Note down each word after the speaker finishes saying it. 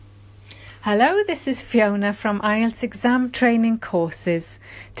Hello, this is Fiona from IELTS Exam Training Courses.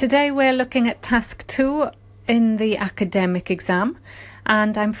 Today we're looking at Task 2 in the academic exam,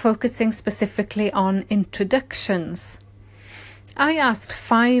 and I'm focusing specifically on introductions. I asked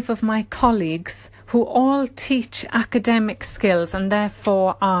 5 of my colleagues who all teach academic skills and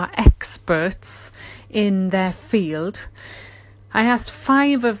therefore are experts in their field. I asked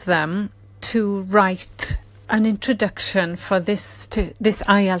 5 of them to write an introduction for this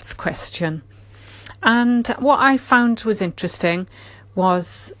IELTS question, and what I found was interesting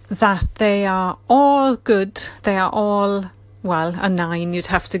was that they are all good. They are all, well, a 9. You'd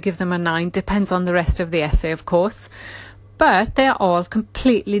have to give them a 9, depends on the rest of the essay, of course, but they are all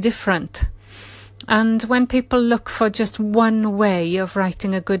completely different. And when people look for just one way of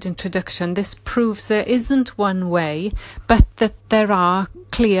writing a good introduction, this proves there isn't one way, but that there are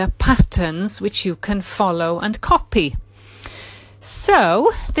clear patterns which you can follow and copy.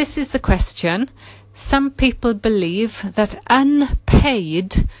 So, this is the question. Some people believe that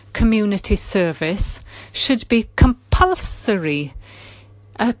unpaid community service should be compulsory,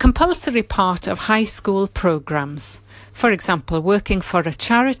 a compulsory part of high school programs. For example, working for a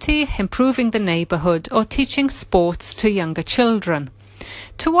charity, improving the neighbourhood, or teaching sports to younger children.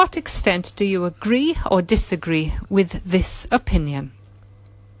 To what extent do you agree or disagree with this opinion?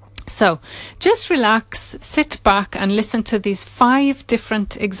 So, just relax, sit back and listen to these 5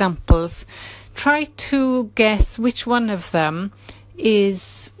 different examples. Try to guess which one of them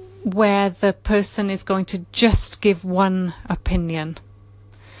is where the person is going to just give one opinion.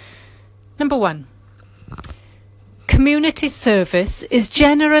 Number 1. Community service is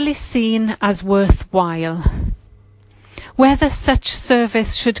generally seen as worthwhile. Whether such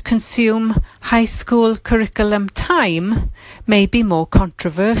service should consume high school curriculum time may be more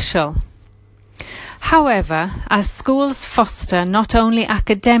controversial. However, as schools foster not only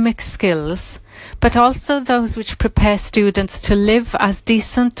academic skills, but also those which prepare students to live as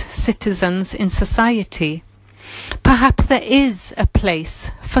decent citizens in society, perhaps there is a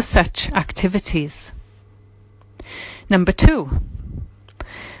place for such activities. Number 2.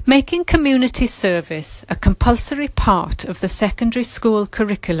 Making community service a compulsory part of the secondary school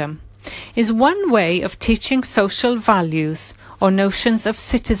curriculum is one way of teaching social values or notions of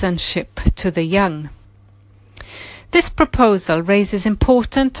citizenship to the young. This proposal raises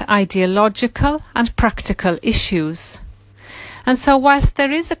important ideological and practical issues. And so whilst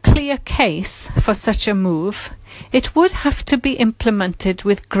there is a clear case for such a move, it would have to be implemented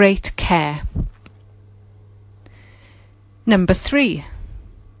with great care. Number 3.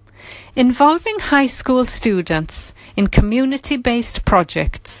 Involving high school students in community-based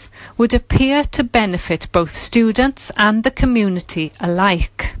projects would appear to benefit both students and the community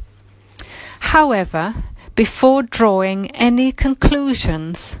alike. However, before drawing any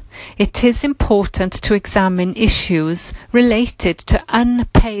conclusions, it is important to examine issues related to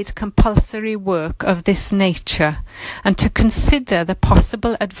unpaid compulsory work of this nature and to consider the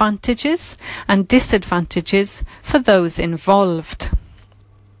possible advantages and disadvantages for those involved.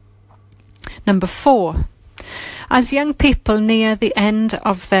 Number 4. As young people near the end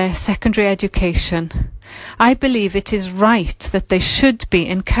of their secondary education, I believe it is right that they should be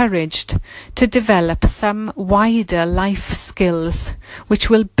encouraged to develop some wider life skills which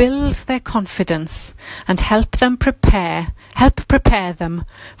will build their confidence and help prepare them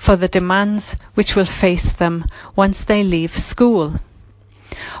for the demands which will face them once they leave school.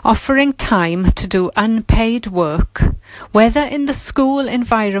 Offering time to do unpaid work, whether in the school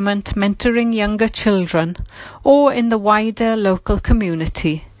environment mentoring younger children or in the wider local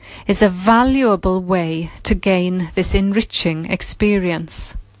community, is a valuable way to gain this enriching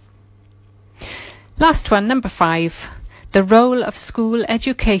experience. Last one, number 5. The role of school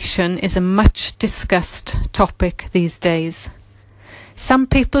education is a much discussed topic these days. Some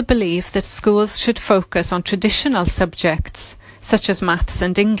people believe that schools should focus on traditional subjects such as maths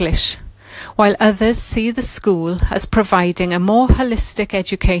and English, while others see the school as providing a more holistic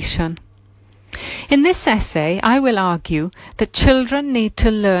education. In this essay, I will argue that children need to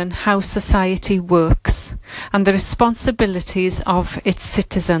learn how society works and the responsibilities of its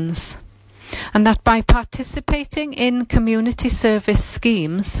citizens, and that by participating in community service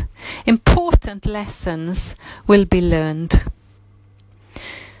schemes, important lessons will be learned.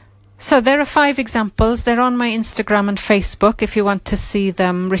 So there are 5 examples. They're on my Instagram and Facebook if you want to see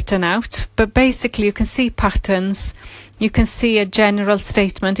them written out. But basically you can see patterns, you can see a general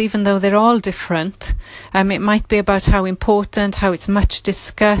statement, even though they're all different. It might be about how important, how it's much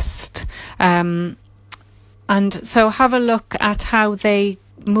discussed. And so have a look at how they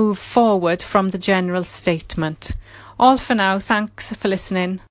move forward from the general statement. All for now. Thanks for listening.